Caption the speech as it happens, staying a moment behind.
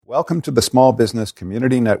Welcome to the Small Business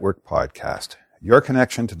Community Network podcast, your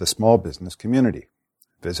connection to the small business community.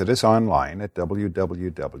 Visit us online at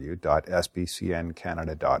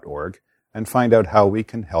www.sbcncanada.org and find out how we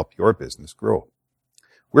can help your business grow.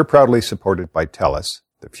 We're proudly supported by TELUS,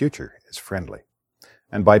 the future is friendly,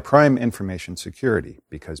 and by Prime Information Security,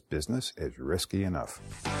 because business is risky enough.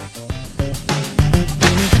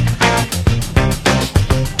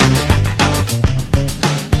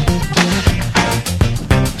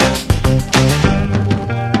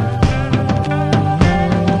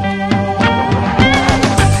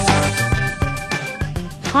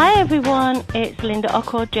 Hi everyone, it's Linda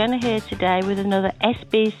O'Connor here today with another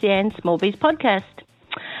SBCN Small Biz podcast.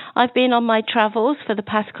 I've been on my travels for the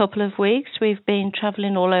past couple of weeks. We've been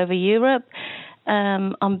travelling all over Europe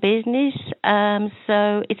on business,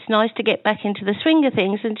 so it's nice to get back into the swing of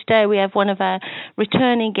things. And today we have one of our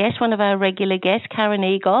returning guests, one of our regular guests, Karen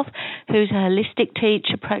Egoff, who's a holistic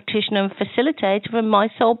teacher, practitioner and facilitator from My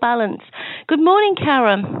Soul Balance. Good morning,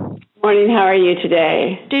 Karen. Morning, how are you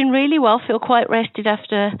today? Doing really well, feel quite rested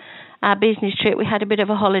after our business trip. We had a bit of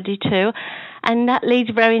a holiday too. And that leads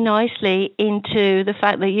very nicely into the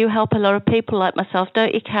fact that you help a lot of people like myself,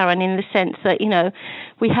 don't you, Karen, in the sense that, you know,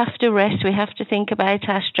 we have to rest, we have to think about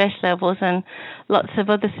our stress levels and lots of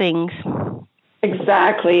other things.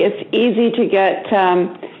 Exactly. It's easy to get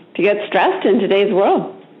stressed in today's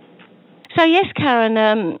world. So yes, Karen,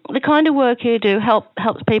 the kind of work you do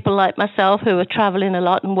helps people like myself who are travelling a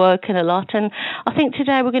lot and working a lot. And I think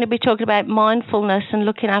today we're going to be talking about mindfulness and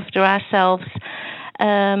looking after ourselves,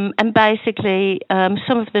 and basically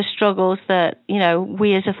some of the struggles that, you know,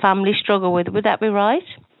 we as a family struggle with. Would that be right?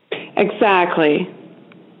 Exactly.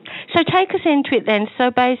 So take us into it then. So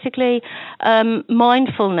basically,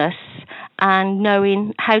 mindfulness and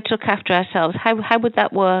knowing how to look after ourselves. How would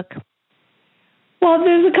that work? Well,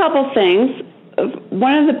 there's a couple things.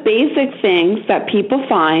 One of the basic things that people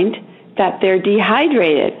find that they're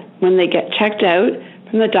dehydrated when they get checked out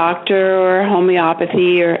from the doctor or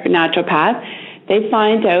homeopathy or naturopath. They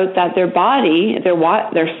find out that their body, their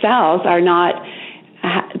cells are not,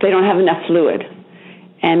 they don't have enough fluid.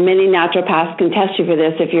 And many naturopaths can test you for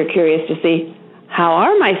this if you're curious to see, how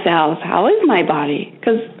are my cells? How is my body?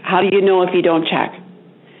 Because how do you know if you don't check?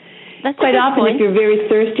 That's quite often, if you're very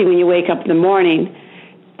thirsty when you wake up in the morning,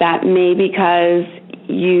 that may be because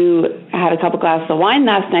you had a couple glasses of wine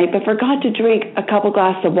last night but forgot to drink a couple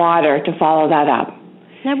glasses of water to follow that up.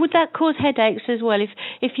 Now, would that cause headaches as well?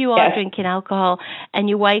 If you are drinking alcohol and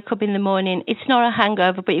you wake up in the morning, it's not a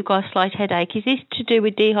hangover, but you've got a slight headache. Is this to do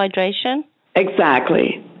with dehydration?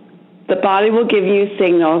 Exactly. The body will give you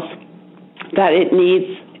signals that it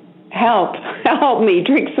needs help. Help me,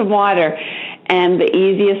 drink some water. And the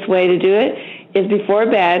easiest way to do it is before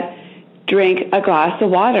bed, drink a glass of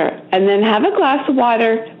water. And then have a glass of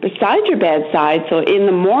water beside your bedside, so in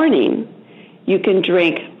the morning you can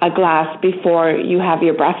drink a glass before you have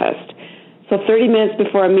your breakfast. So 30 minutes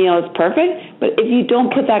before a meal is perfect, but if you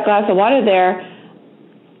don't put that glass of water there,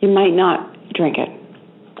 you might not drink it.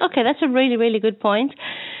 Okay, that's a really, really good point.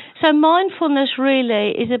 So mindfulness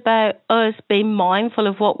really is about us being mindful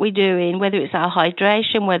of what we're doing, whether it's our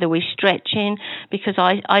hydration, whether we're stretching, because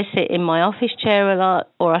I sit in my office chair a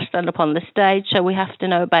lot or I stand up on the stage, so we have to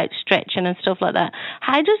know about stretching and stuff like that.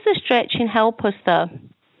 How does the stretching help us though?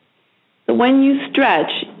 When you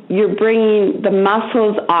stretch, you're bringing the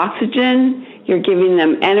muscles oxygen, you're giving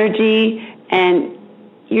them energy, and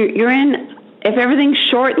you're in, if everything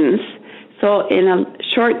shortens, so in a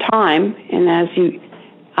short time, and as you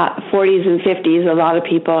 40s and 50s, a lot of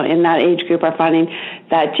people in that age group are finding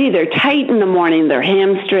that, they're tight in the morning, their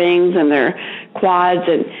hamstrings and their quads,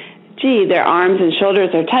 and their arms and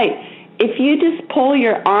shoulders are tight. If you just pull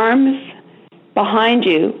your arms behind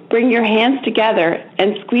you, bring your hands together,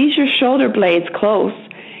 and squeeze your shoulder blades close,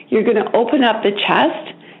 you're going to open up the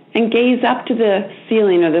chest and gaze up to the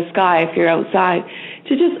ceiling or the sky if you're outside.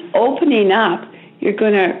 So just opening up, you're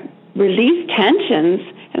going to release tensions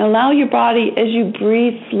and allow your body, as you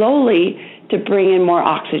breathe slowly, to bring in more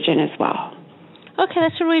oxygen as well. Okay,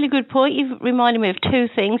 that's a really good point. You've reminded me of two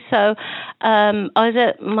things. So I was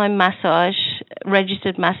at my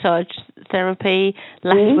registered massage therapy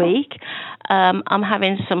last week. I'm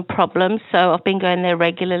having some problems, so I've been going there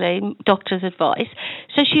regularly, doctor's advice.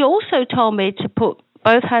 So she also told me to put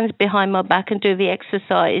both hands behind my back and do the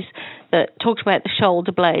exercise that talks about the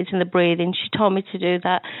shoulder blades and the breathing. She told me to do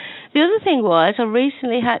that. The other thing was I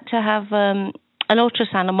recently had to have an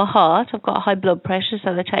ultrasound on my heart. I've got high blood pressure,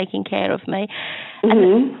 so they're taking care of me.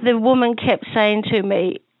 Mm-hmm. And the woman kept saying to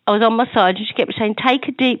me, I was on my side and she kept saying, take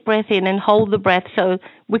a deep breath in and hold the breath so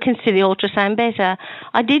we can see the ultrasound better.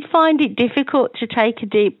 I did find it difficult to take a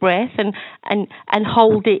deep breath and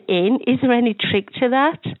hold it in. Is there any trick to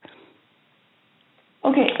that?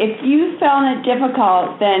 Okay, if you found it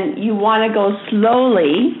difficult, then you want to go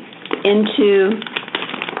slowly into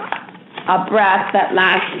a breath that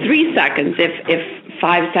lasts 3 seconds if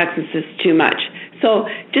 5 seconds is too much. So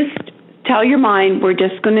just tell your mind we're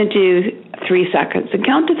just going to do 3 seconds and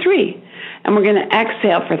count to 3. And we're going to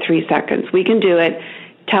exhale for 3 seconds. We can do it.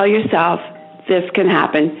 Tell yourself this can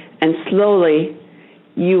happen. And slowly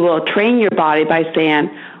you will train your body by saying,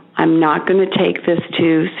 I'm not going to take this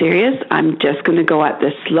too serious. I'm just going to go at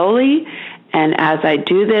this slowly. And as I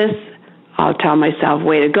do this, I'll tell myself,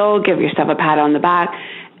 way to go, give yourself a pat on the back,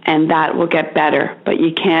 and that will get better. But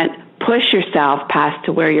you can't push yourself past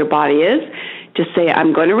to where your body is. Just say,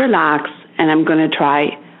 I'm going to relax, and I'm going to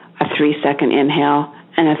try a 3-second inhale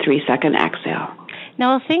and a 3-second exhale.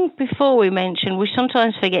 Now, I think before we mentioned, we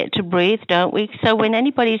sometimes forget to breathe, don't we? So when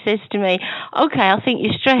anybody says to me, okay, I think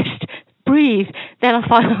you're stressed, breathe, then I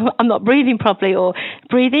find I'm not breathing properly, or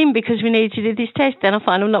breathe in because we need to do this test, then I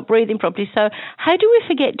find I'm not breathing properly. So how do we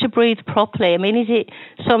forget to breathe properly? I mean, is it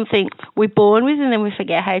something we're born with and then we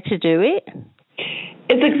forget how to do it?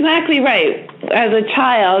 It's exactly right. As a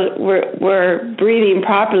child, we're breathing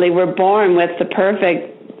properly. We're born with the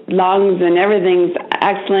perfect lungs and everything's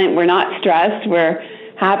excellent. We're not stressed. We're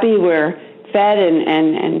happy. We're fed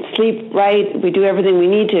and sleep right. We do everything we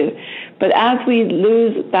need to. But as we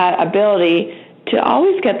lose that ability to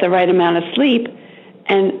always get the right amount of sleep,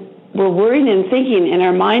 and we're worried and thinking, and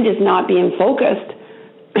our mind is not being focused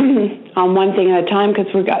on one thing at a time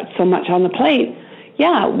because we've got so much on the plate,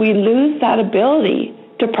 yeah, we lose that ability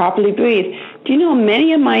to properly breathe. Do you know,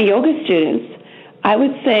 many of my yoga students, I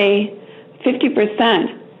would say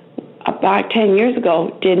 50%, back 10 years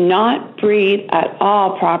ago, did not breathe at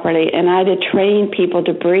all properly, and I had to train people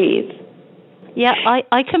to breathe. Yeah,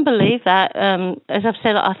 I can believe that. As I've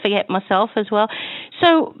said, I forget myself as well.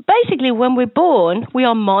 So basically, when we're born, we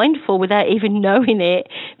are mindful without even knowing it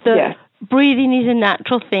that yes. Breathing is a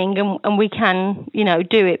natural thing, and we can,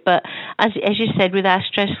 do it. But as you said, with our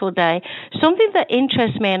stressful day, something that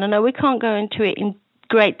interests me, and I know we can't go into it in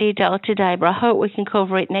great detail today, but I hope we can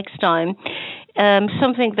cover it next time.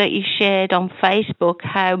 Something that you shared on Facebook,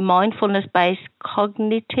 how mindfulness-based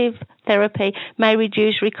cognitive therapy may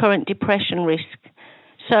reduce recurrent depression risk.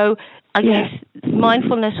 So I guess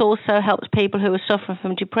mindfulness also helps people who are suffering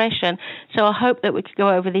from depression. So I hope that we could go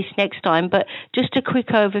over this next time. But just a quick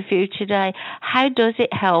overview today. How does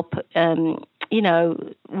it help,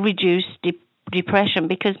 reduce depression?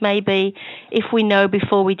 Because maybe if we know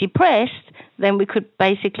before we're depressed, then we could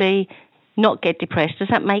basically not get depressed. Does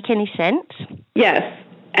that make any sense? Yes.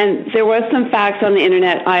 And there was some facts on the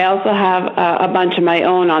internet. I also have a bunch of my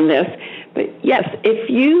own on this. But yes, if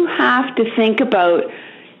you have to think about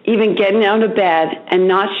even getting out of bed and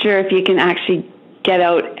not sure if you can actually get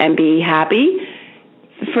out and be happy,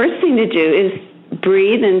 the first thing to do is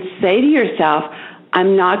breathe and say to yourself,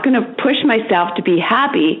 I'm not going to push myself to be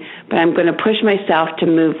happy, but I'm going to push myself to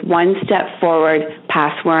move one step forward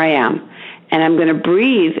past where I am. And I'm going to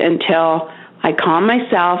breathe until I calm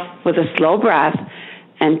myself with a slow breath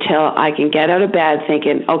until I can get out of bed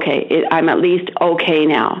thinking, okay, I'm at least okay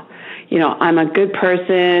now. I'm a good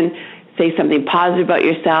person. Say something positive about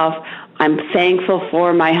yourself. I'm thankful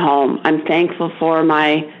for my home. I'm thankful for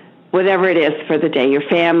my whatever it is for the day, your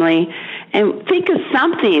family. And think of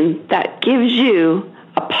something that gives you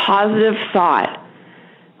a positive thought,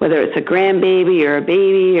 whether it's a grandbaby or a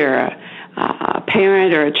baby or a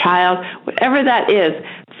parent or a child, whatever that is.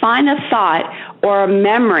 Find a thought or a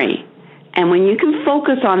memory. And when you can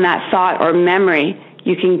focus on that thought or memory,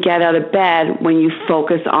 you can get out of bed when you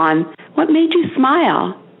focus on what made you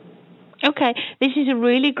smile. Okay, this is a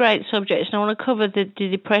really great subject, and I want to cover the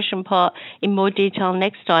depression part in more detail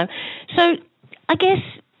next time. So I guess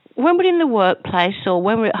when we're in the workplace or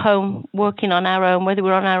when we're at home working on our own, whether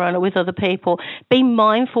we're on our own or with other people, being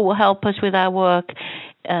mindful will help us with our work.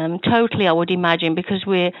 Totally, I would imagine, because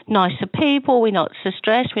we're nicer people, we're not so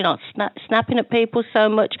stressed, we're not snapping at people so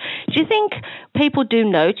much. Do you think people do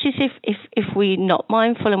notice if we're not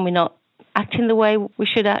mindful and we're not acting the way we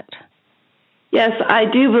should act? Yes, I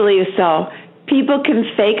do believe so. People can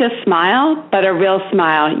fake a smile, but a real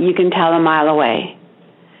smile, you can tell a mile away.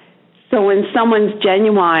 So when someone's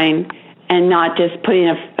genuine and not just putting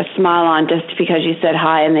a smile on just because you said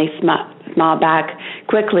hi and they smile back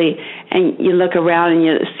quickly, and you look around and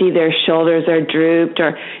you see their shoulders are drooped,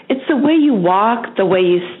 or it's the way you walk, the way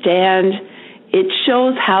you stand, it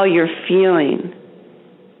shows how you're feeling.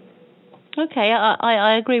 Okay,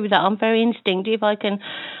 I agree with that. I'm very instinctive. I can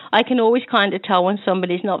always kind of tell when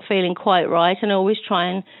somebody's not feeling quite right, and always try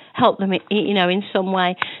and help them, in some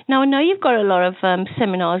way. Now, I know you've got a lot of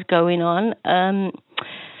seminars going on.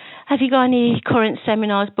 Have you got any current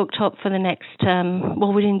seminars booked up for the next?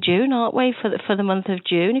 We're in June, aren't we? For the month of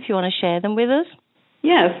June, if you want to share them with us.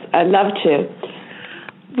 Yes, I'd love to.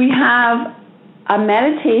 We have a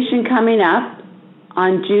meditation coming up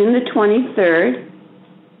on June the 23rd.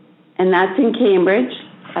 And that's in Cambridge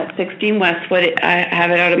at 16 Westwood. I have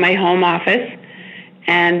it out of my home office.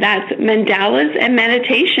 And that's Mandalas and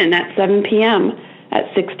Meditation at 7 p.m.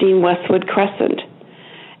 at 16 Westwood Crescent.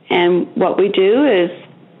 And what we do is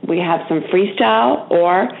we have some freestyle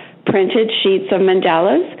or printed sheets of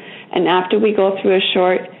mandalas. And after we go through a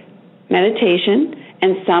short meditation,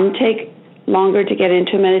 and some take longer to get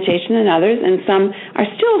into meditation than others, and some are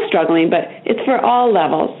still struggling, but it's for all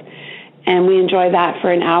levels. And we enjoy that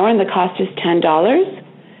for an hour, and the cost is $10.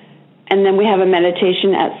 And then we have a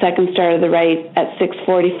meditation at Second Star to the Right at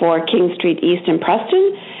 644 King Street East in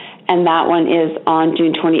Preston, and that one is on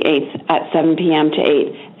June 28th at 7 p.m. to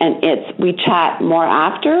 8. And we chat more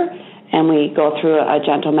after, and we go through a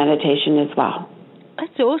gentle meditation as well.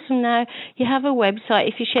 That's awesome. Now, you have a website.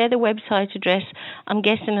 If you share the website address, I'm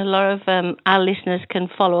guessing a lot of our listeners can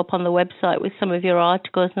follow up on the website with some of your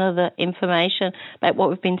articles and other information about what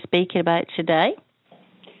we've been speaking about today.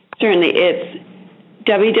 Certainly. It's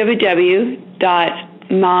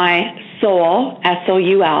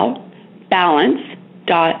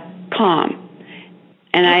www.mysoulbalance.com.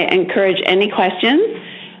 And I encourage any questions.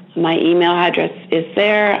 My email address is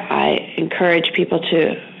there. I encourage people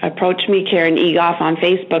to approach me, Karen Egoff, on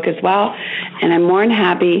Facebook as well. And I'm more than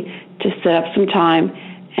happy to set up some time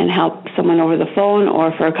and help someone over the phone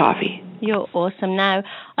or for a coffee. You're awesome. Now,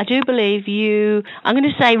 I do believe I'm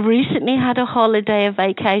going to say recently had a holiday, a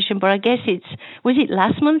vacation, but I guess was it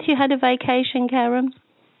last month you had a vacation, Karen?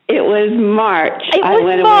 It was March. I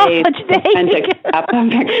went away to Mexico.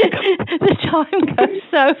 The time goes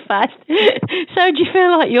so fast. So do you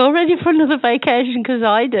feel like you're ready for another vacation? Because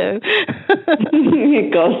I do.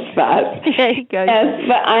 It goes fast. Yeah, it goes. Yes,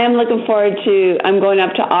 but I am looking forward I'm going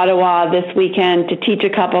up to Ottawa this weekend to teach a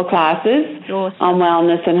couple classes on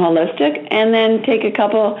wellness and holistic, and then take a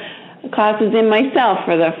couple classes in myself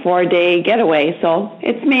for the 4-day getaway. So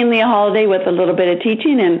it's mainly a holiday with a little bit of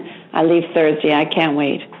teaching, and I leave Thursday. I can't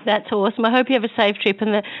wait. That's awesome. I hope you have a safe trip.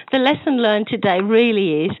 And the lesson learned today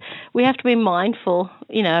really is we have to be mindful,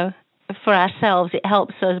 for ourselves. It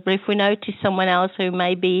helps us. But if we notice someone else who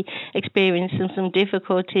may be experiencing some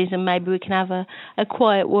difficulties, and maybe we can have a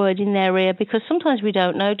quiet word in their ear, because sometimes we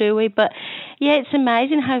don't know, do we? But, yeah, it's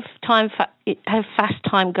amazing how fast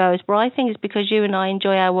time goes. But I think it's because you and I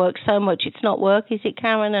enjoy our work so much. It's not work, is it,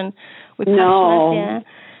 Karen? And we're passionate, yeah.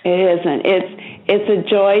 It isn't. It's a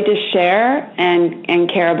joy to share and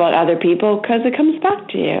care about other people, because it comes back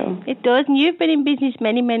to you. It does. And you've been in business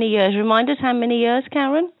many, many years. Remind us how many years,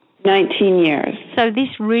 Karen? 19 years. So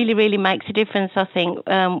this really, really makes a difference, I think,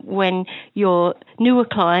 when your newer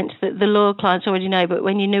clients, the loyal clients already know, but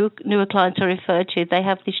when your newer clients are referred to, they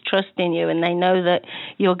have this trust in you, and they know that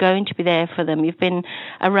you're going to be there for them. You've been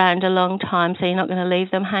around a long time, so you're not going to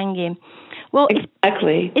leave them hanging. Well,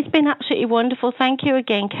 exactly. It's been absolutely wonderful. Thank you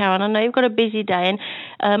again, Karen. I know you've got a busy day,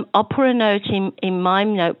 and I'll put a note in my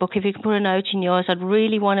notebook. If you can put a note in yours, I'd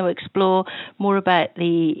really want to explore more about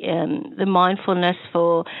the mindfulness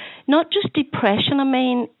for not just depression. I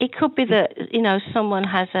mean, it could be that, someone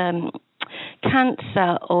has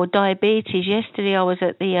cancer or diabetes. Yesterday I was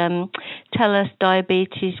at the Tell Us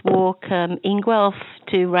Diabetes Walk in Guelph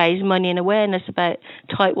to raise money and awareness about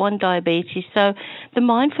type 1 diabetes. So the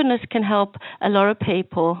mindfulness can help a lot of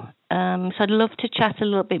people. So I'd love to chat a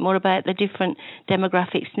little bit more about the different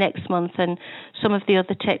demographics next month, and some of the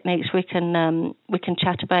other techniques we can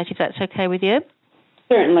chat about, if that's okay with you.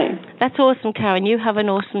 Certainly. That's awesome, Karen. You have an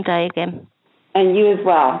awesome day again. And you as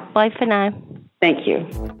well. Bye for now. Thank you.